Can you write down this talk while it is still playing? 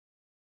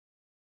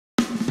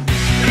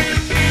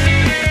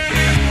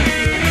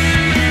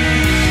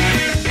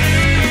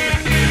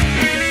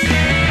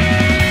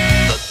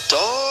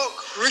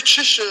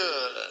magician.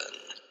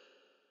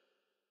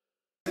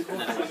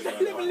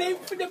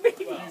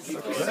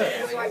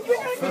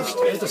 First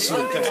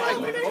Edison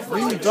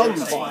redone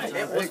by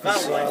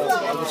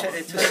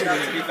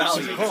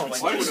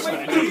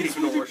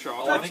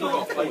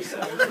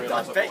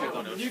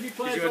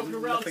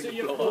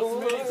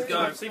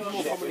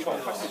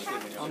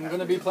I'm going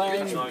to be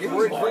playing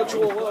Great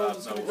Virtual World.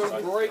 It's going to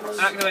go great.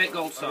 Activate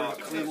Gold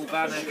Sock. We will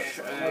banish.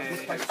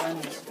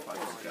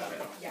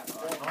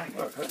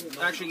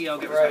 Actually, yeah, I'll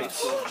get rid of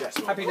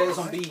Happy days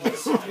on bees.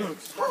 Happy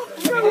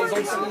days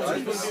on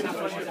seasons.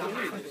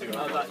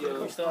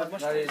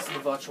 That is the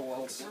virtual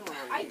worlds.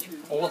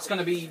 Or what's going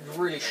to be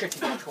really shitty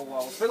virtual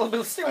worlds. But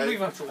it'll still be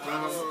virtual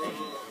worlds.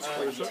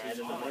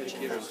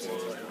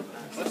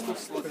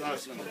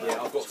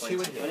 Yeah, I've got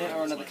two in here.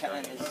 Or another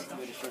cat is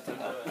really short.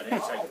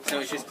 So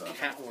it's just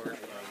cat word.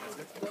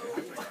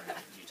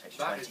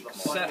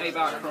 Set a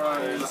back row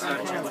and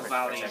Temple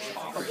Valley.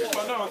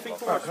 Oh no, I think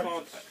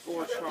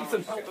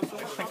Ethan, I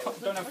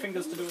don't have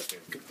fingers to do it.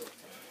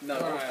 No,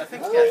 I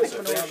think when all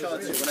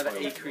shots is whenever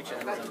a creature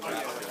enters on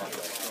trap,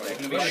 they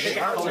can be shit.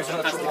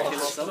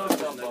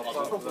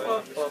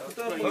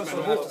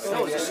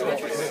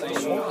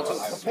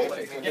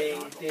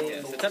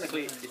 So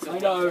technically, it's all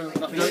don't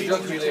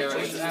judge me there.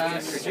 It's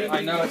ass.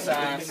 I know it's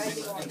ass.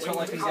 Until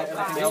I can get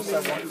everything else I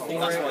want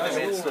for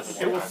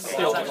it, it will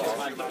still.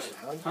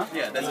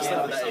 Yeah, there's a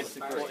sliver that is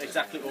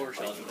exactly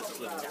Orashard with a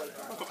sliver.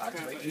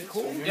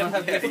 You don't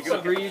have to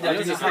agreed. I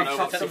just have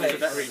top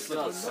space.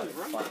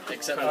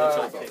 Except for the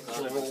top.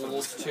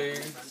 Rolls 2.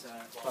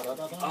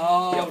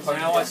 Oh,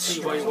 now I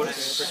see why you want it.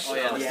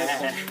 Oh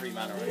yeah, 3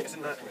 mana, right?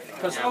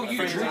 Because you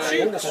drew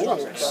 2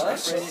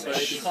 first.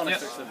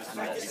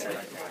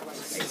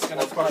 It's going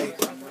to play.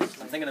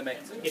 I'm thinking of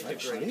making it.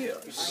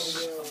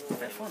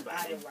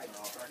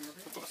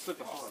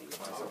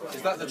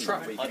 Is that the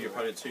trap where you give your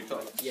opponent 2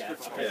 cards? Yeah.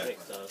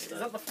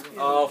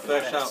 Oh,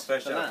 fair shout.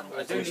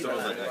 I do still on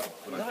that deck.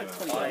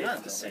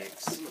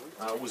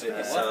 Was it?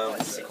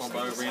 It's a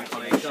combo,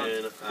 reincarnation,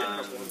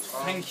 and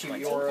Thank you,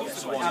 you're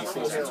one you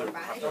force into a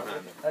hand.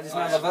 that is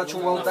now the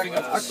virtual world deck.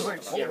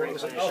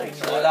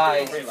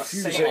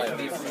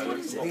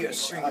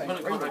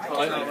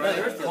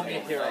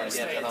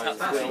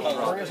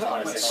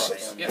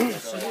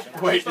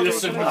 Wait,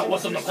 listen, that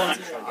wasn't the plan.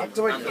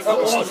 activate the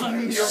first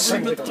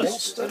send a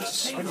monster to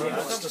send the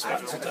monsters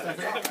back to deck.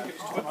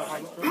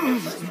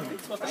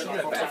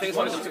 I think it's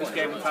one of the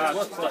game of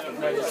cards.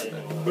 Maybe,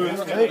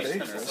 we'll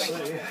see.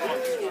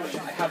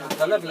 I have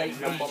the level 8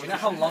 bees. You know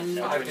how long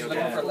I've been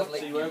looking for a level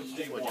 8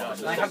 bees?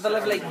 And I have the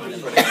level 8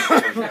 bees.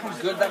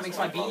 Good, that makes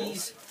my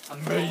bees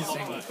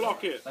amazing.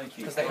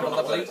 Because they have a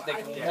level 8, they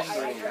can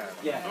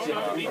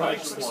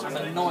I'm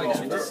annoyed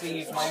having to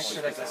sleeve my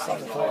extra deck the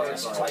same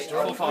cards.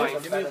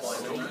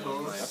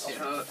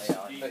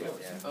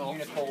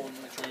 Unicorn,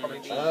 which will probably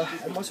be.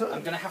 I'm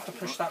going to have to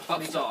push that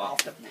probably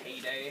after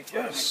payday.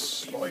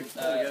 Yes.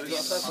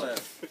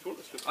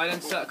 I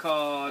then set a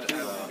card.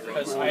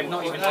 Because I have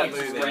not even had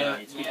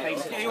rent. You pay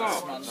for it.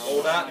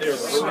 All that,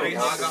 there's really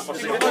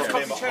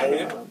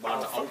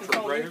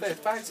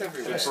Bags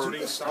everywhere.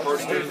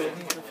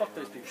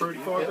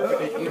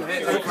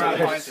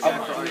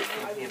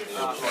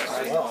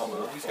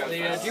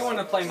 Do you want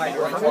to play my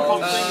drone?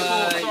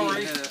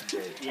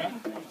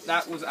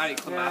 That was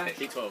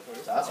anticlimactic.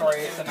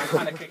 Sorry, Ethan, I'm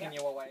kind of kicking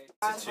you away.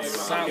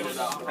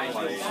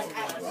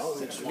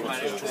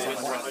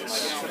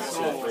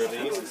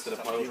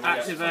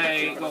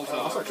 Activate Gold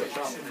Sock.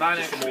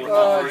 Vanish.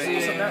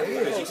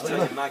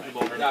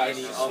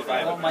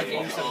 All my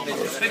games have been.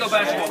 Big old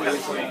bash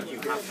Volcanic Queen.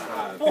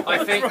 I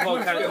think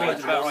Volcanic Queen is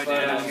a better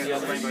idea.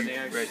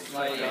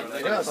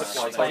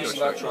 Playing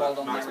virtual world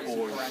on there is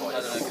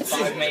horrendous.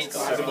 I've made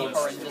some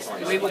horrendous.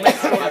 We will make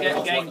sure to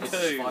get game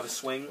 2.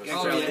 swing. I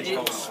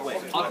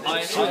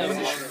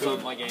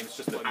My game's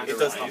just that it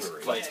does have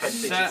like 10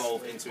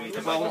 evolve into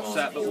either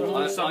set, but we'll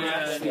also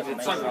that's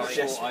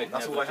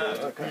all I have.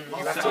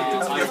 You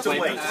have to wait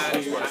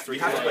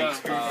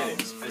 2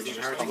 minutes as the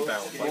inheriting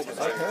bell.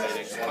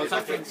 I was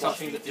acting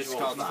something that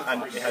discards that.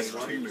 And it has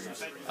 2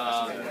 moves.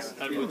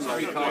 And with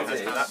 3 cards,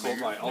 that's all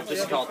right. I'll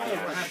discard the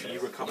ash. You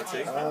recover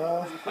 2.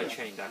 I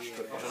chained ash.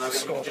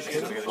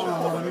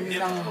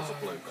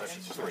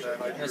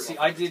 No, see,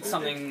 I did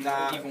something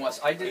even worse.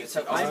 I'm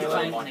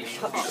playing on a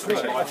touch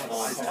screen.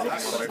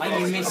 I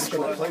missed it.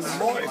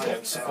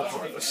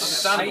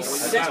 I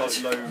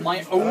set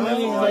my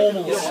only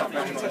normal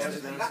summon.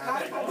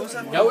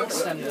 No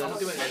extenders.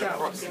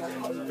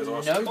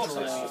 No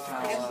draw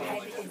power.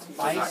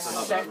 I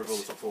set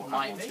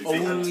my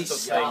only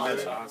star.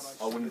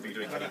 I wouldn't be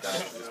doing any damage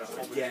to this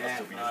point. Yeah.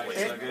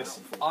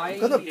 I'm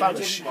going to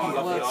banish you. My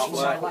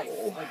life.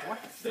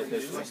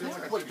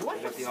 Wait, do I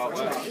have the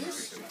artwork?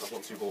 I've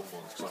got 2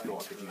 Hawthorns because I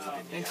thought I could use it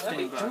in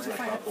Wait, what if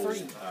I had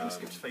 3?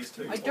 skips phase 2.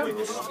 I don't.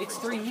 It's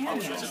 3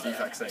 yen. Just the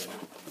exact same.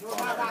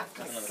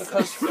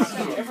 Because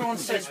everyone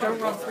says don't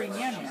run 3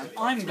 yen.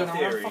 I'm gonna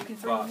run fucking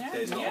 3 yen.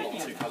 There's not a lot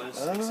of 2 colours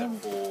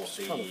except for the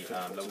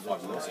level 5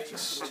 and level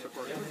 6.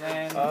 And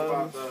then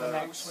the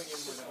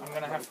next, I'm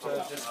gonna have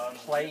to just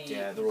play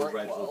Yeah, they're all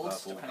red or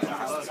Worlds, purple. depending on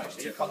how this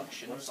actually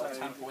functions. I'll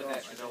tamper with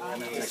it.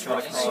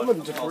 Summon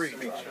debris.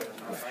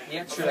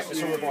 Yeah, true. That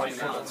was all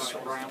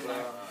around the.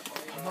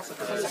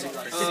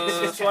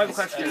 So I have a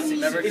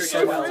question. Can I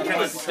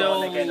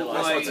still, like,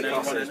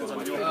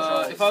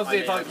 if I was the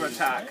advisor for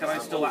attack, can I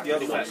still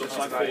activate effect the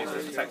side value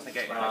effect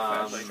negating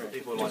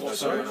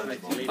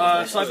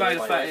side value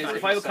effect is,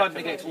 if I have a card that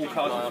negates all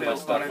cards in the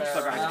field, but I have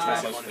side value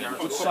effect,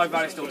 would side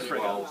value still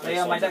trigger?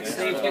 Yeah, my deck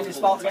stage, getting the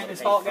spot, getting the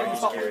spot, getting the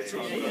spot.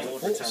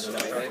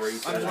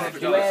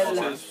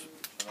 Duel.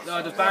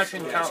 Does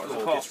banishing count as a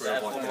cost?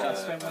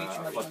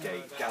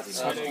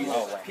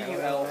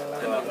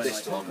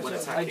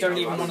 I don't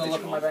even want to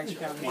look at my bank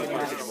account and do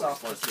that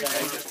stuff.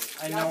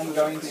 I know I'm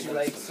going too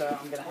late, so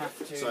I'm going to have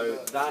to. So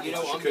that is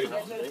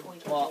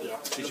What?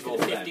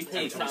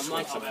 50p, so I'm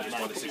like,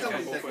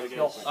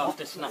 oh,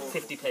 this is not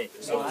 50p.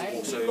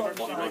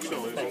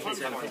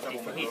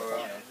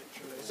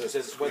 So it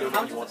says whether or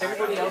not you want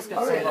Everybody else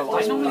gets so low.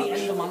 I normally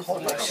end the month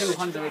with like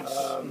 200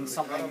 and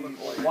something, or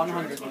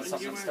 100 and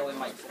something still in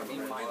my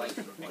like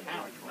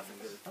account.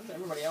 How does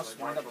everybody else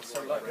wind up with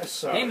so low?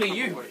 Namely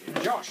you,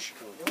 Josh.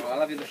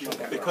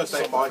 Because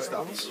they buy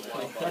stuff.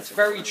 That's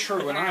very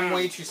true, and I'm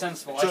way too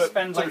sensible. I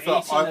spend like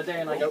 18 a day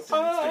and I go,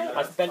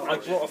 I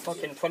brought a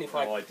fucking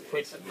 25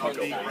 quid.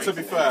 To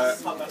be fair,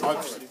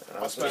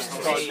 I spent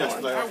started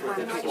yesterday off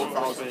with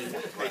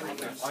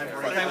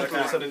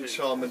 4,800. sudden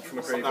enchantment from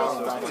a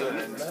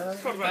graveyard?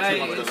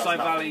 Hey, the side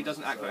value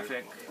doesn't activate, I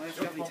think.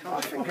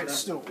 I think it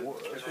still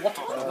works.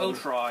 We'll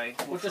try.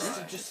 well,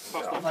 just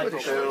like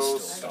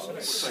Bills,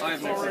 I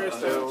have no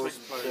bills,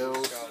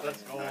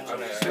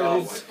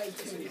 bills.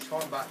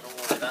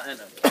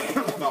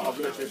 No, I've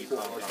literally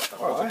bought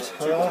Alright,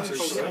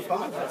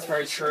 that's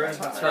very true.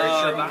 That's very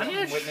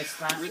true. Witness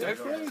that.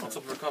 On top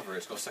of recovery,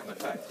 it's got a second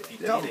effect. If you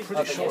yeah, I'm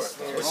pretty sure.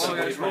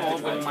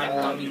 Wouldn't mind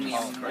loving me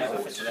on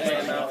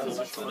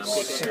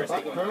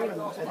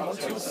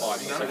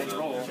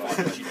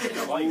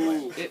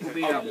It will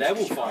be a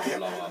level 5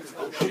 blow up.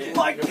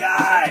 my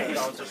guy!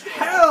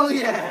 Hell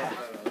yeah!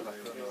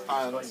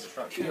 and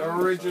The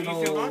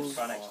original.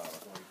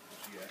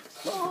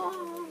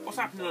 What's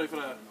happening over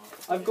there?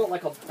 I've got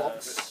like a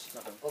box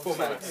of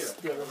sets,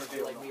 like the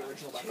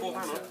original back in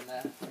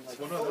there.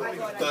 the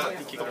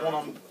one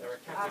I'm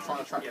trying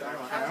to track down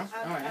right now.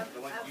 Alright.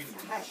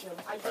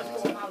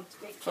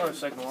 Sorry,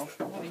 signal.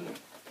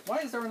 Why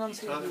is there an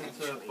unsealed?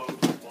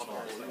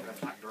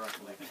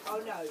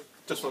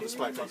 Just for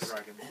display purpose.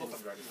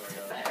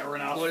 Fair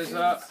enough. What is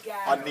that?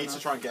 I need to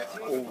try and get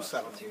all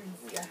 7. I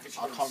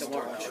can't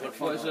remember.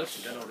 What is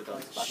this?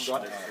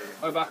 Back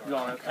Oh, back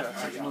on, okay.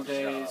 Original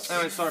days.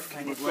 Anyway, sorry for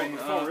Kingwood Wing.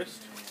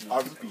 I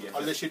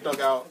literally dug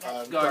out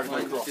Dragon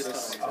Lake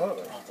Colossus. Oh,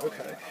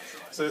 okay.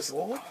 So this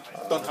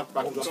don't have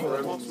back on the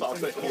room, so I'll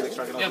put Helix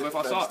Dragon Yeah, but if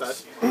I start.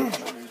 instead.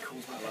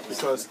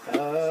 Because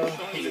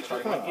Helix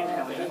Dragon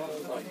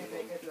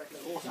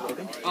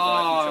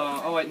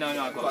Oh wait, no,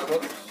 I got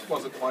it.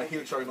 was it my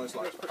Helix Dragon was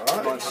like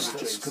Alright, 900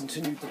 let's G.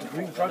 continue with the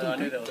Green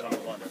Dragon.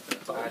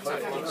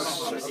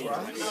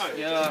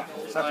 Yeah, I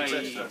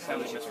sadly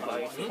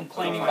misplayed.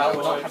 Complaining about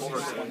not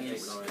having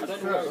these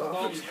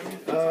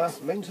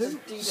Main 2?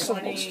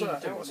 Some monster.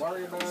 Don't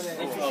worry about it.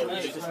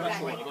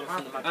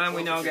 And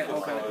we now get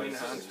Orca Queen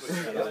hand.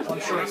 I'm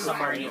sure it's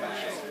somewhere in your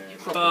bag.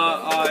 But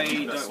I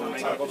don't want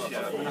to make it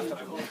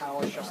yet.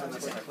 Power shuffle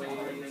quickly.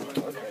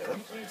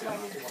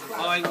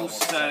 I will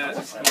set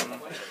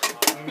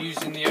I'm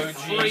using the OG.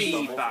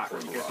 3 back.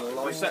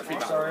 We set 3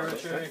 back. Sorry,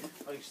 Richard.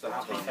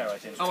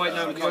 Oh wait,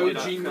 no, we can't do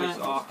that OG because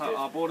man.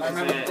 our board I is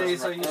remember the there.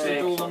 days I used to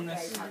duel on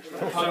this. So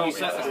we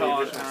set the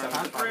card and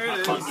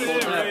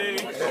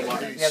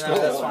Yeah, no,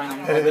 that's fine. I'm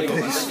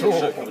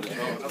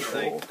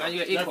and you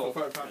get equal.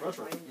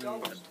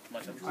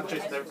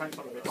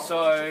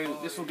 So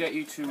this will get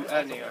you to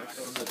Neos.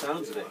 From the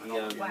sounds of it, he,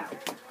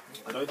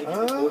 I don't think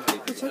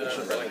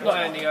Potentially.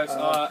 Not Neos.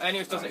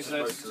 Neos doesn't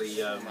exist. mostly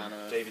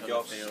David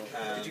Goss.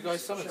 Did you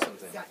guys summon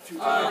something?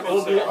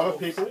 All the other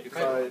people.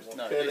 So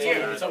Billy,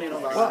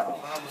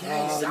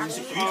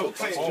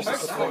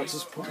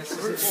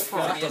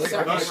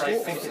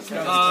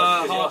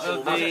 Heart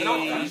of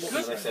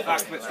the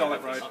back of its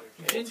Golem Road.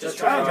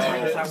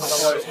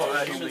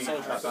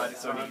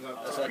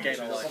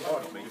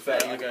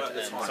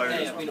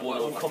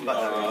 On combat,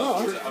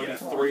 only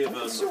 3 of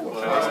them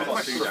were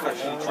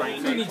professionally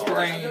trained. Who needs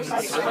brains?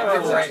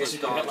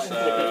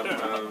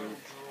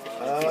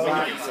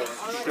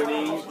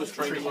 Trini was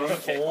trained in 4. Was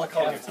it not,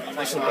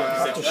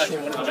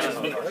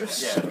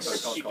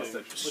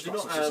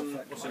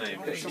 what's her name?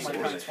 It's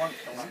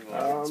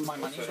my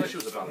money.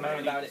 Moan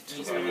about it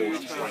easily.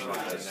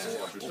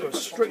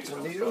 Straight to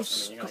Neos.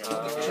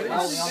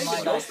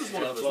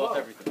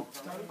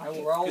 I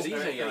will roll. Because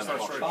he's a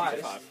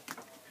 5.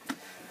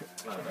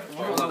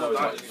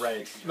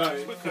 Red. No,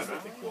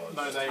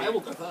 they. I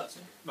will go first.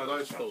 No,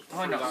 those.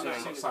 I know.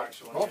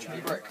 Watch me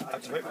brick.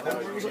 Activate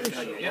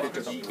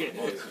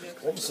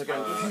once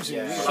again,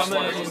 using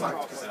Summon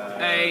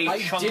a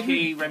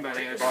chunky rainbow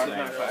neo. Actually,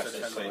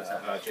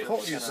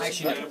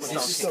 no, this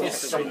is still a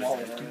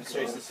stronghold.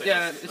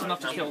 Yeah, it's enough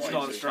to kill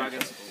Stardust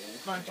Dragon.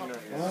 It's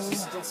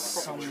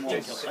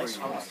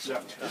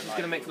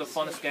gonna make for the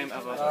funnest game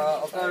ever.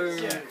 I'll go.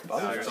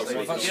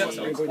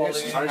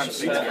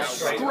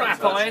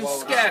 Scrap Iron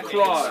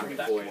Scarecrow! A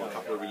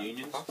couple of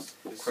reunions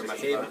from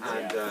him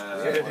and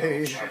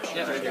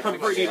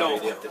Completely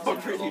not.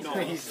 Completely not.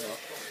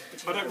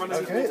 I don't run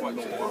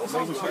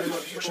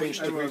into change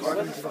the move back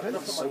into the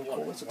fence, so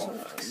call it a turn.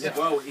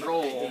 well, he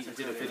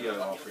did a video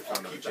after he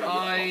found out.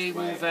 I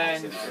will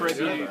then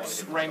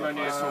tribute Rainbow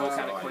Neo to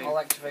Volcanic Queen. I'll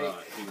activate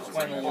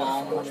when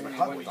long.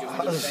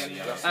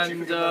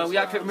 And we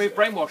activate remove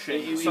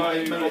brainwashing, so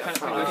Volcanic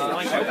Queen goes to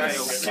 9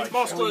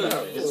 Past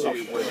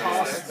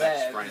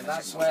there,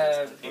 that's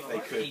where. If they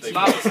could,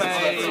 Battle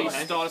phase,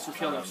 Stardust will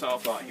kill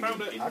himself.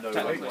 Technically.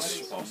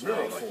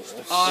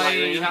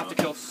 I have to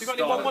kill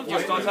Stardust. You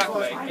Stardust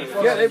activate.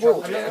 Yeah, they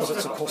will, because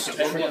it's a cost of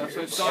Yeah,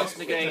 so Stardust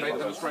negate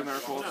those Ray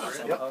Miracles.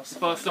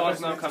 But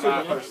Stardust now come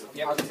out.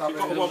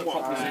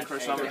 Synchro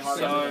summon.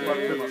 So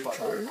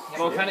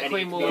Volcanic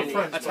Queen will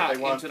attack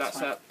into that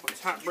set.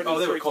 oh,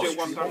 they were cost.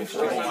 I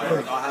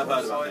have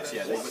heard about this.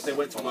 Yeah, they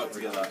went to work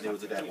together and it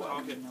was a dead work.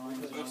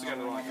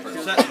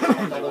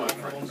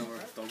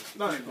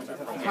 No, they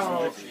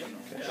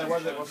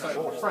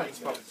were friends,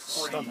 but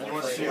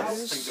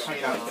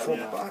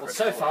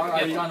So far,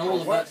 I've done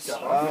all of that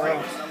stuff.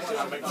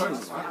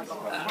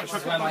 Which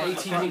is where my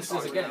 18 meters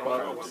are getting.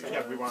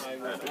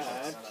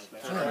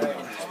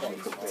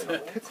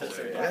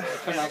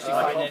 Couldn't actually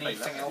find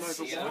anything else.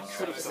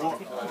 This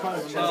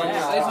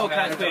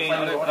Volcanic Queen, I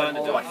don't burn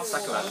it down.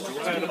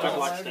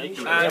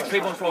 And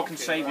Cleveland Frog can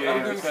save you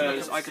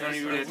because I can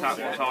only really attack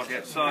one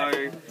target. So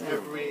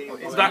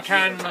that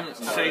can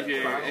save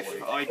you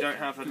if I don't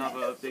have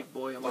another big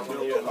boy on my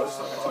field.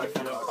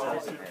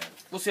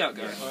 We'll see how it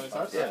goes.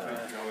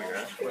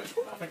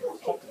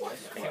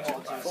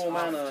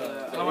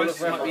 Otherwise,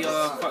 this might be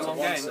quite a long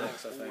game.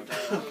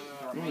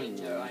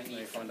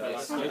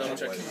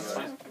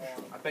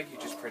 I beg you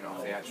just print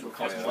off the actual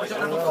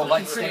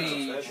Light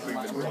stage.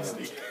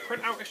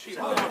 print out a sheet.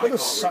 I'm going to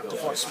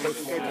sacrifice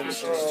both my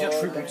monsters to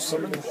tribute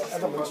summon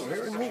elemental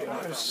here in me.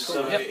 It's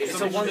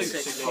a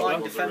 1/6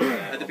 flying defender.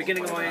 At the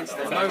beginning of my end,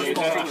 there's no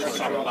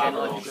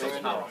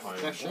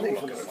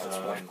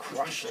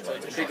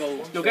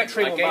You'll get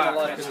Tree back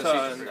next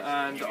turn,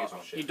 and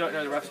you don't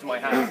know the rest of my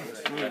hand.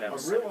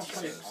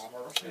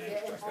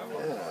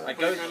 I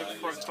go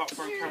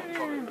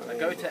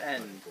to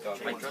end.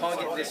 I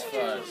target this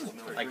first.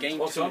 I gain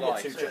 2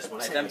 life.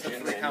 I then put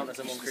 3 counters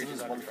on 1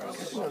 creature's 1 front.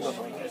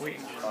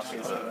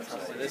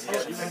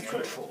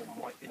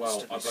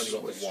 Well, I've only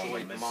got the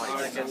one.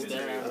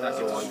 That's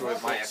a one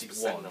with my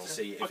X%.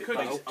 See if I it could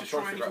does. just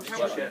try and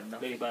counter it.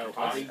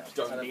 I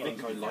don't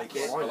think I like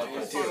it. I like the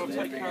idea of it.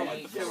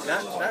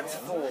 That's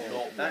 4.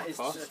 That is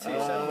 2.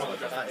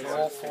 That is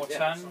Draw for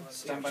 10.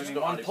 Stand by me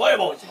 1.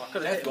 Unplayable!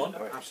 Could have gone.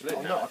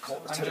 Absolutely. No, I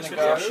can't tell you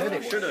go.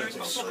 anyway.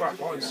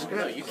 Scrap iron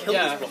scared. You killed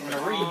Yeah, this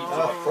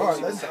block.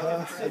 Right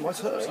then, my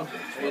turn.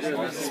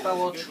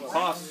 Spell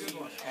pass.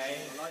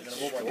 It's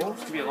going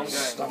to be a long game.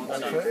 Stand by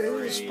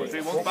phase.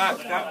 3 1 back.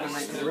 I'm going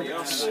to.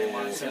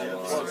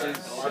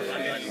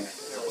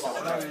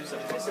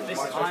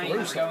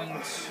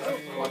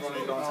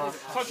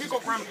 So if you've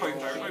got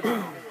Rampage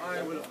there,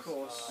 I will, of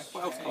course.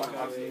 what else can I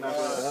have?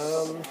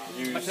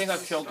 I think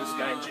I've killed this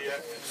game.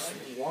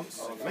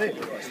 Maybe.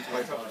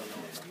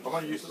 I'm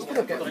going to use I'm going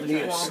to get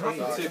new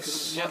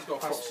She's got a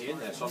proxy in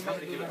there, so I'm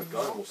happy to give it a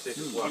go. We'll see if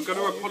it works. I'm going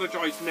to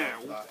apologise now.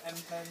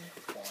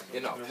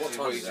 What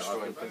time are you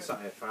destroying?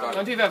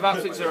 Don't do that.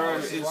 Absolute Zero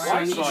is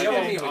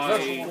suicided.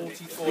 I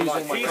lose all my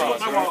He's got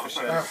cards. no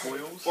artifact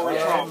or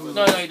enchantment.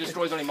 No, he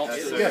destroys only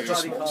monsters. Yeah,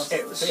 just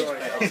monsters.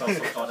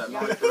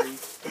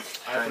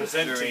 I am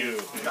sorry.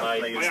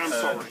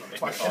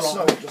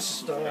 So,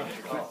 just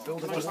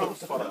building a wall of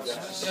defense.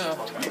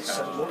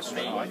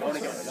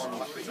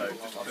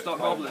 Start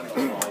goblin.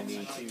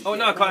 Oh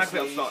no, I can't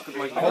activate on start because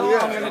my. Oh yeah.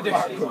 I'm going to do.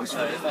 So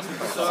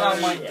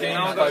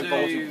now I've got to do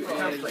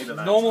is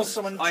Normal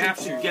summon. I have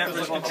to get rid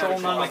of Control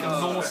none like a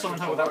normal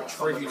summon without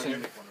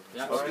tributing.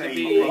 It's going to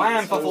be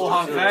Land for full a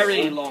hand.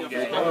 very long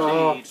game.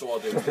 So I'll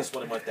do this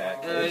one in my deck.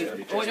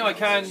 Oh no, I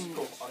can.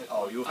 You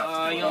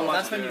know,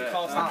 That's when you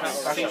cast the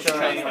speech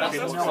chain.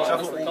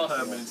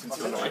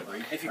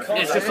 If you cast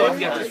It's just so I can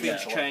get the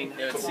speech chain.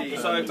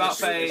 So that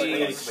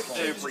phase,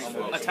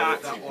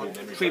 attack,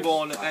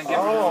 Treeborn, and get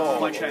rid of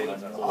my chain.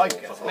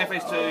 Then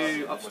phase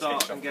 2,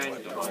 upstart, and gain. I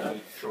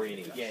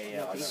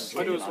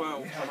do as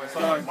well.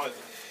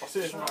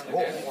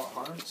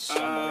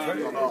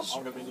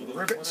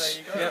 Ribbits.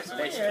 Yep.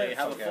 So you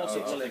have a force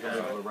of will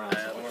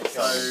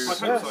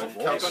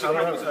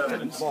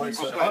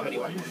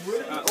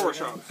Aura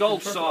Shard.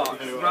 Gold Star.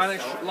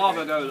 Vanish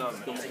Lava Golem.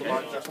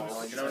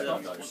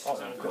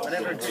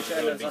 whenever a creature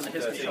enters under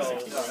his control,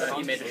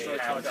 he may destroy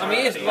target. I mean,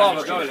 he is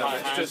Lava Golem,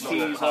 it's just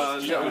he's a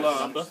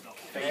little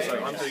So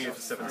I'm doing it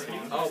for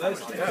 17.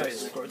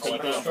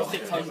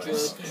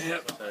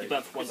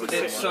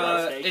 it's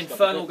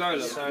Infernal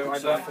Golem. So I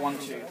buff 1,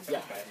 2.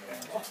 Yeah.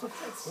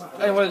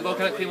 Anyway, we'll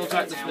connect people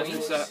attack this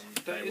little set.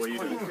 You'll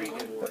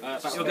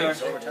go.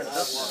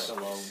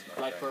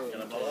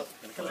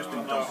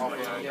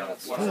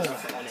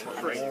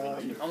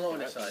 I'm not on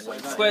this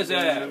side. Squares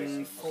there.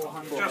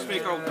 Just be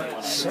gold.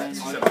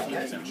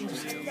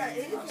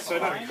 So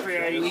that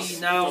creates. We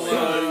now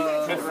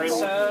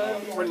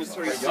runs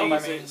through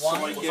seasons.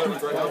 Like a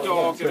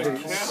dog and a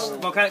cat.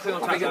 Volcanically on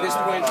attack. At this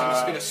point, I'm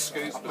just going to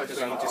scoop because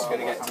I'm just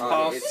going to get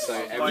targeted. So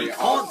every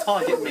Can't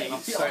target me.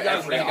 so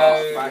every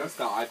artifact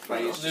that I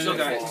play is just going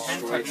to get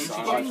destroyed. So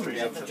I should be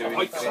able to do I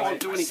anything. can't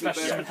do anything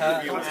better.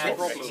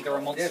 Either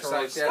a monster Yeah, so or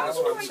a that's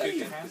why I'm scooping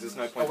because there's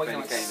no point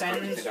playing the game.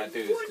 Everything I do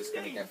is just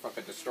going to get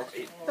fucking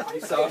destroyed.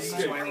 So I'm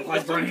scooping. I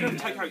don't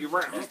take out your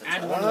round.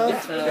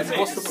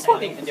 What's the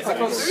point? I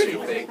can't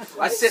do anything.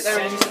 I sit there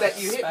and just let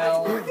you hit me.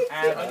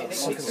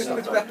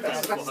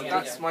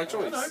 That's my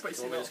choice.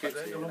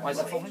 Why is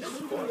that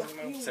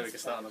 400? So we can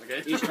start another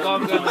game. You should go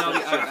and go now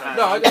the out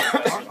No, I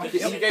don't.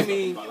 You gave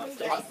me.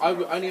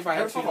 Only if I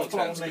had 2 more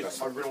turns.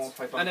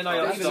 and then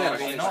I Even then, also.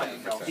 it'd be annoying.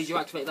 Did you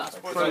activate that?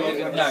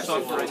 No,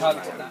 sorry,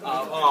 targeted that.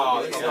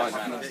 Oh, it's fine.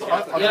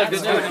 Yeah,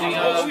 good news.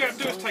 Oh, All we have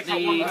to do is take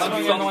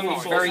out one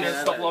of the very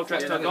stop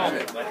object turned on.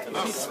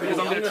 Because I'm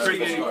going to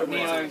trigger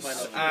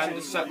Neos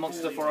and set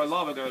monster for a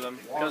lava golem.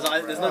 Because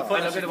there's no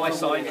point. And I'm going to my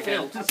side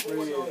field.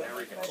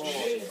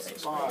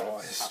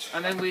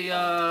 And then we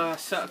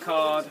set a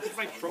card.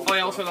 Oh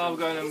yeah, also lava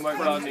golem won't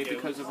burn me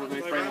because of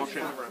the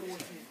brainwashing.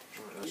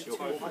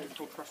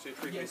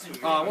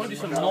 I want to do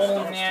some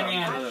normal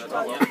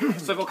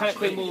So Volcanic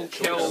Queen will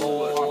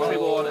kill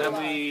Reborn and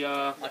we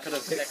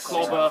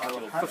clobber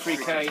for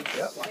 3k.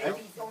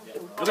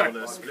 Okay.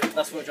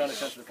 That's what John is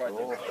to the price.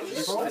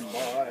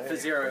 For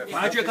 0.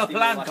 Magic a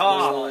plan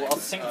card. I'll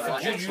sink for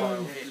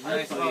Juju.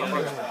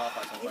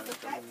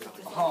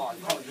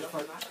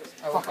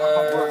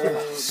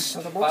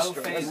 Battle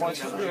phase.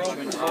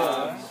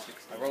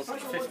 I rolled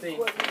 15.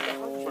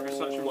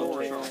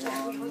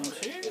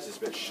 This is a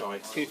bit shy.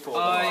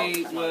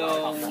 I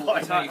will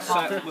attack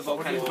set with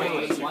Volcanic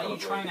Queen. Why are you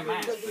trying to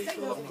match?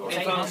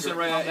 Infernal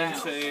Surveyor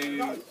into.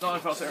 Not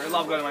Infernal Surveyor,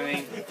 Love Golem, I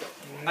mean.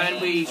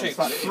 And we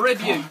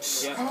tribute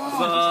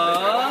the.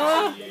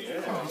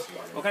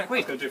 Volcanic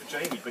Queen. Going to do it for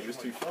Jamie, but he was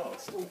too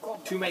fast.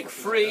 To make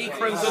 3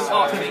 Crimson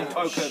Arcane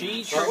tokens.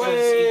 She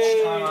triggers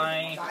each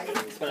time I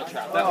put a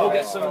trap. That will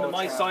get some to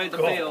my side of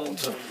the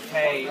field.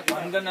 Okay,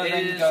 I'm gonna It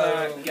then is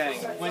go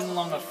game. Twin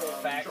Long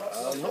effect.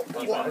 Not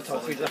quite. I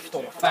thought we left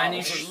on.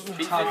 Banish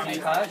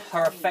targeting her.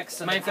 Her effects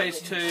are Main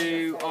phase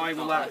 2, I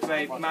will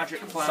activate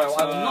Magic Platter. So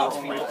I will not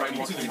on be my looking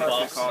Brainwashing to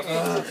Perfect card.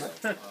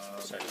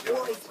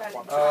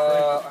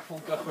 I will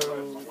go.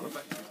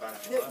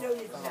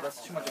 That's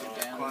too much of a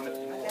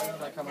gamble.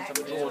 Like how much I'm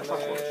doing.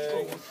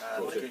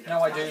 No,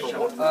 I do.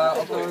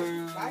 I'll go.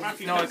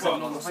 No, I can't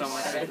normal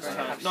summon.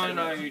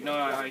 No,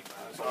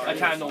 I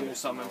can normal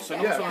summon. So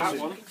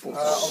normal summon.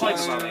 Side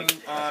summon.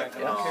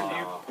 Can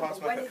you pass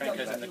my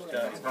fingers in the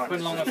dirt?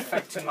 Twin Long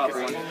effecting. I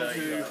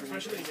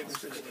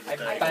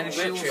banish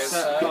We you. will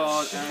set a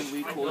card and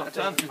we call it a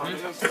turn.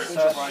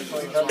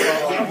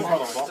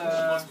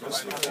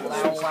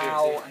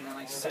 Wow, and then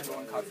I send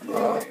one card from the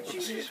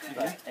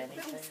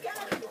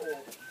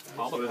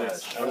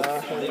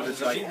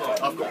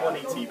I've got 1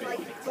 ETB.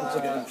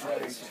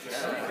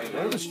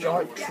 That was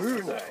giant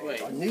true now.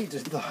 I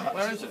needed that.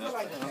 Where is it?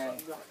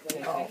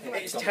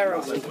 It's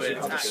terrible with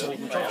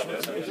attacking.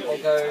 I'll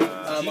go.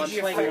 I'm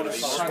playing one of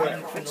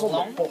Twin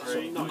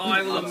Long.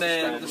 I will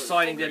admit the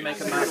siding did make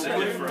a massive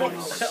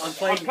difference. I'm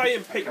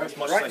playing Pick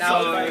right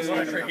now.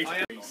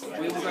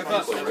 We will go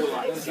first.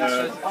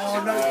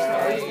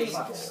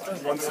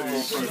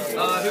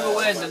 Who will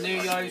win, the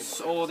New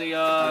Yos or the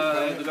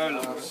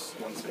Golems?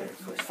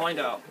 Let's find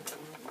out.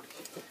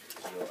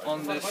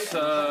 On this, this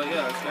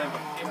game.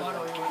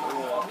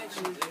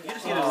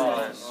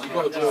 You've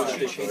got to draw a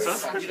dish. You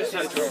just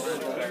had to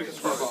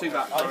see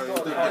back I will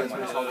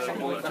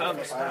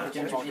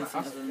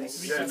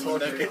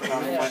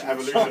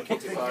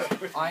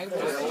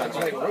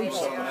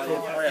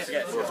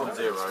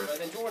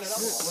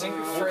sink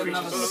for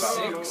another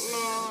 6.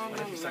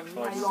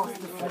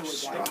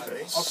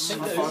 I'll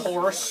sink for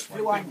Horus.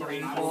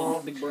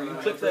 Big brain.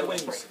 clip their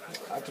wings.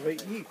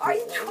 Activate you.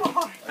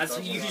 As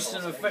he used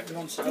an effective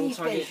on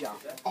target.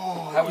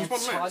 I will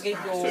target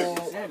your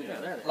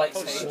light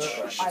stage.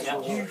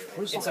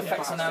 Its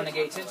effects are now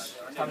negated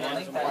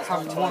permanently.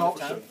 That is one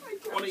option.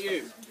 One at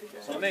you.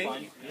 Why me?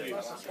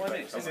 Why me?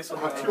 Is this one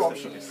have two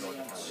options?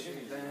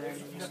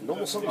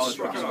 Normal summon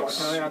strike.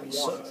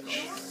 Search.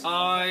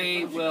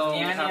 I will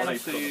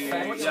have to.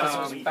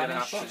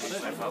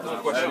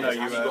 Question, no,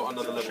 you got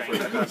another level 3.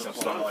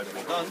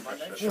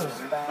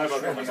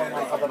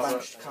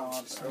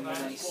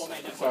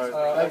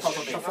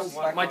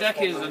 My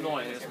deck is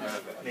annoying, isn't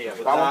it? Yeah,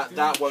 but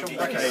that won't be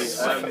the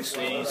case.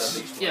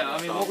 Yeah,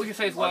 I mean, what would you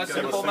say is worse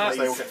in the format?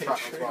 They will get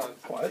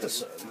trapped. Quite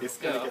Edison. It's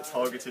going to get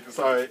targeted with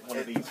one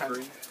of these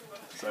three.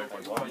 So I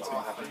can't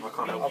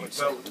help it.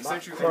 Well,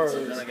 essentially,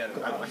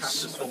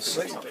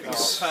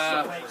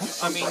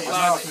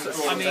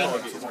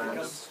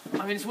 I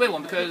mean, it's a weird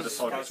one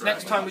because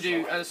next time we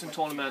do Edison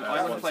tournament,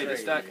 I want to play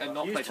this deck and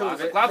not play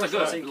Glads. Glads are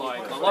good,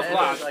 like, I love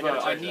Glads,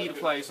 but I need to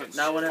play some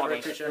now whenever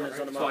funny,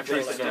 so I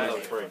choose this deck.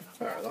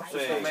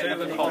 Maybe a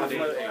good comedy.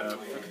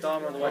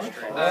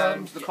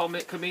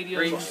 The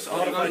comedians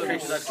are the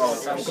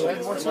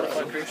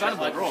sounded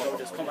like wrong.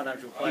 You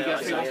get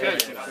free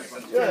location.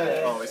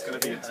 Oh, it's going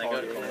to be a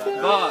target.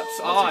 But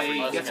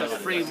I get a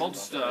free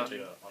monster.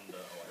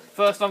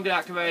 First, I'm going to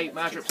activate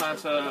Magic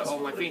Planter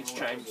on my Phoenix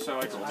Chain, so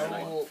I can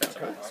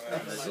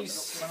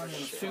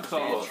two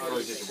cards.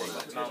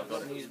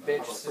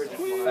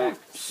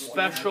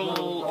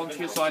 Special onto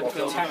your side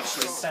field.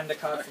 Send a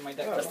card from my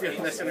deck. That's the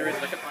only reason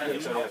I can find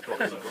it.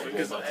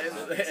 Because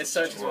it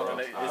searches one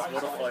and it is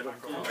modified on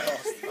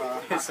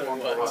cost. So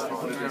it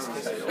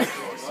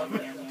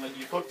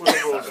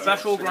works.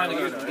 Special grinding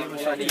over. Give him a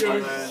second.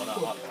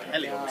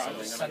 Elliot or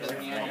something.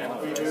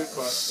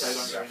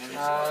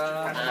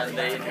 And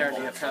they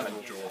inherently have talent.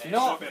 You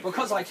know what?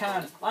 Because I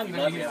can, I'm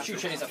going to use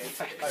Chuche's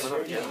effect. I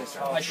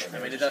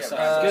mean, it does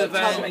Good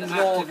then,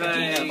 ignore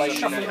Kadena by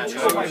shuffling two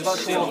of my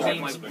virtual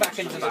beings back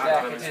into the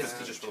deck. It is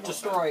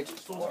destroyed.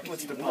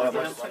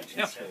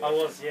 Yeah. I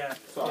was, yeah.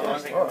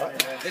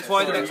 It's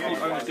why the next called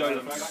Owner's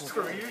Golem.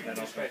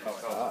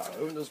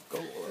 Owner's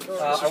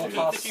Golem. I will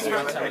pass.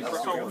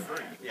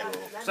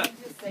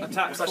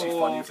 Attack for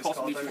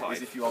possibly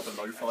 5. If you are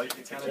below 5,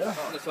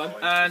 This one.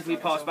 And we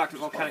pass back to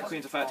the Volcanic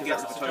Queen's effect to get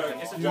the token.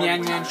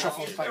 Nyan Nyan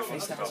shuffles back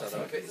face down.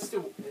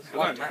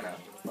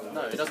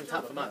 No, it doesn't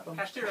tap for mana.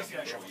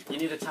 You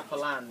need to tap a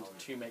land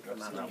to make the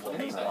mana.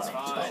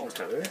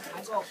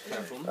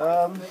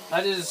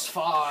 That is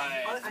 5.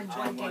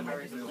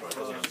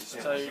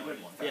 So,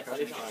 yeah,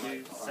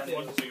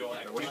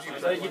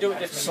 so you do it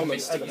differently.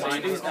 So you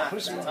do that, tap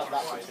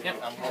that one,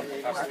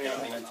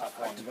 and then tap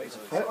one.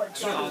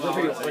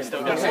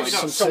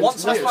 So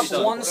once I have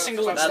one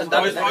single extender,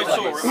 I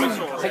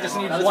just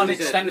need one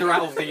extender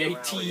out of the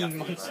 18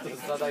 monsters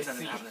that I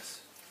see.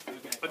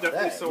 I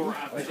definitely saw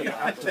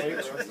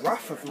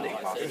Wrath of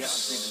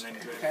Neos.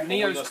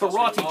 Neo's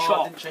Karate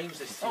Chop.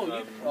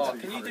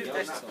 Can you do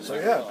this? So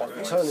yeah, by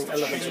returning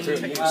elemental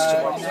beings to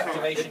my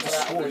Activation for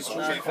that.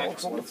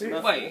 cards on the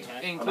field. Wait,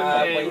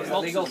 including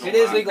Legal. It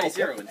is legal.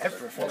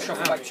 Everything.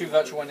 Shuffle back 2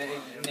 virtual when it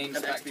names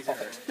back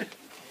pocket.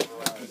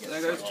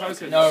 There goes the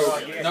token. No,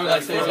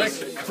 that's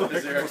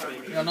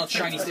staging. No, not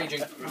shiny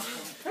staging.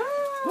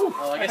 Oh,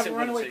 I guess it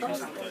would be.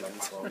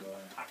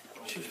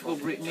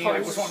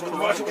 Neo's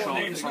Karate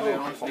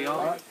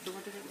Chop.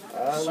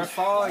 So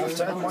far, I have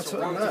to end my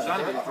turn there.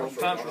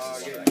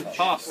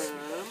 Pass.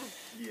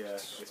 yeah.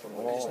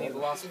 Just need the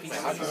last piece.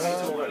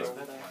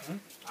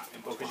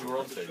 Because you were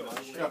on 2.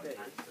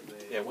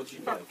 Yeah, what did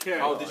you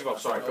get? Oh, did you go?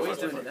 Sorry, He's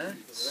doing it there.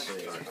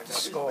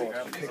 Score,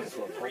 king of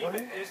boy.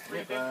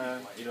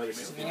 you know this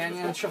is Nyan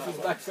Nyan shuffles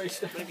back face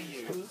down.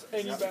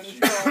 Any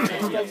banished card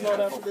does not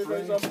have to be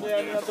raised up.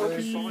 Nyan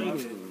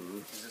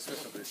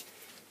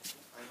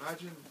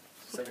Imagine.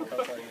 I'm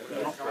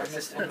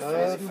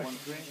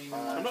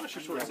I'm not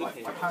actually sure it's in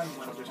here. I'm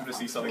going to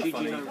see something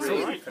funny.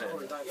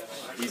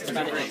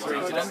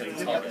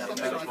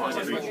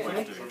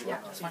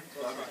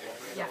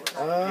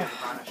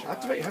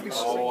 Activate heavy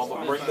Oh, I'm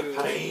going to bring the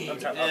pain.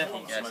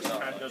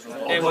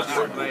 It was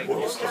great.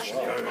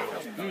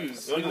 You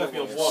only left me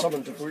on 1.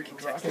 summon the Greek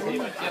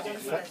dragon.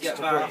 Get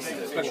back.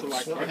 Special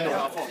like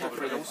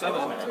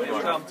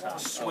 7.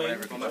 Swing.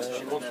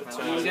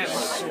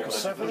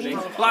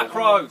 Black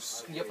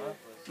Rose.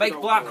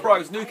 Make Black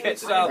Rose, nuke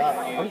itself.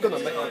 I'm going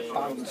to make a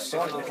band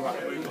silent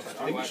dragon.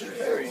 Ancient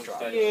fairy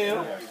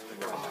dragon.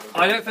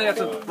 I don't think that's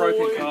a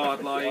broken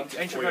card. Like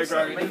Ancient Fairy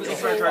Dragon, Ancient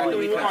Fairy Dragon, the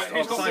weakest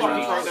of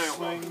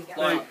Cyber.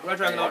 Like Red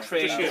Dragon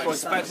Archery,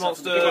 destroys spec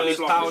monsters,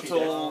 Power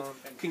Tool,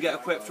 can get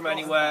equipped from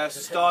anywhere.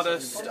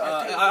 Stardust.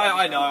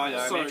 I know.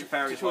 Ancient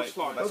Fairy is like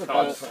the best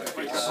card.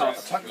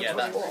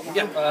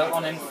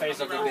 on end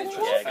phase of the bitch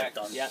effect.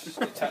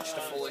 Attached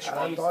to Foolish one.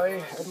 And I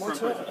end my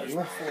turn.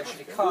 Foolish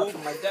a card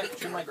from my deck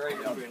to my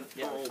graveyard.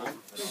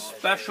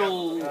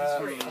 Special.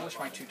 Foolish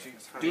my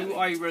 2/2. Do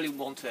I really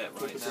want it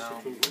right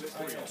now?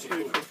 I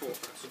mean,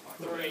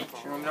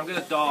 I'm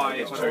gonna die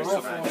if I don't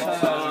summon.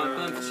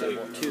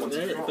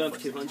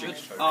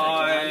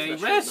 I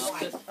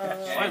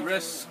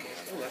risk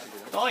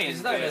dying.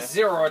 Is that a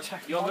 0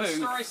 attack Your monster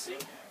move. I see?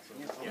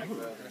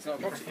 It's not a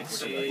problem.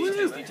 Tasty.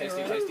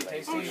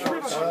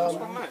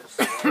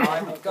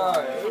 I will go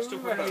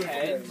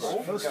ahead.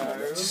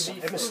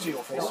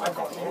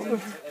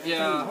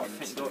 Yeah.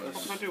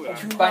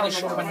 Banish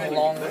Twin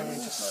Long to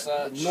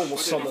search. Normal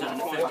summon.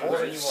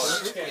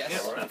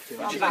 Yes.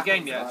 Is that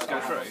game yet to go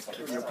through?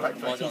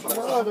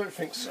 Well, I don't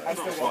think so. A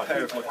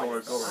pair of my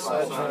Goro Goro.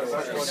 Are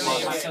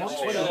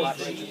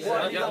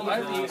you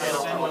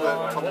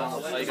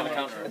going to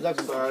counter it?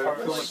 11.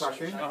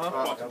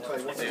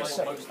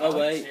 Oh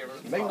wait.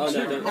 Main Oh no,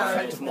 two. don't.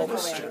 Effective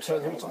monster.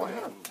 Turn him to my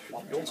hand.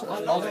 Your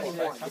turn.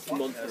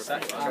 Monster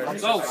attack.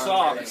 Oh,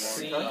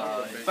 socks.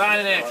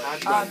 Banning it.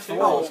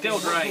 Skill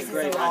drain.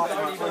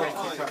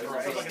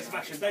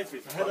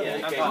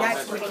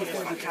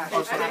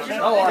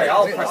 Don't worry,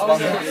 I'll press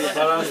button.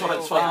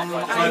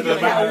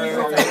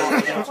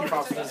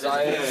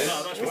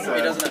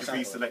 He doesn't have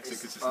He selects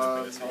it because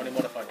it's only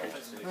modified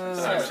creatures.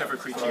 so whichever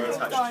creature you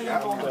attach to.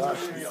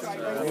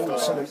 Normal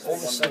summon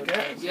monster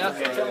again. Yeah.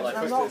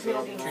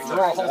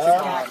 Draw a whole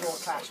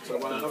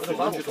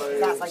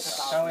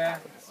Oh yeah.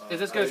 Does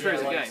this go through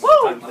as a game? It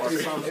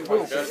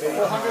will.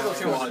 400 or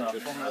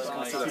 200?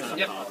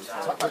 Yep.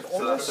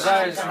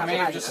 That is me,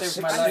 just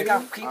saved my life.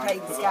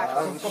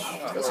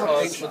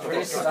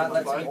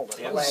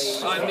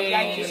 I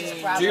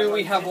mean, do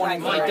we have one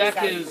in My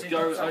deck is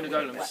Owner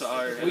Golem,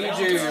 so... We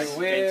do.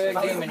 We're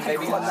gaming,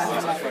 baby.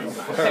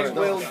 Okay,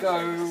 we'll go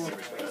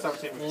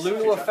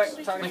Lulu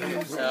effect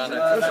times.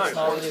 That's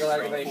not illegal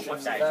aggravation.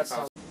 That's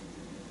not.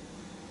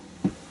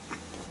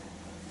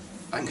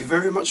 Thank you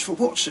very much for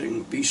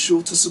watching. Be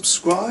sure to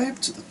subscribe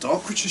to the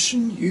Dark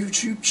Magician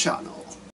YouTube channel.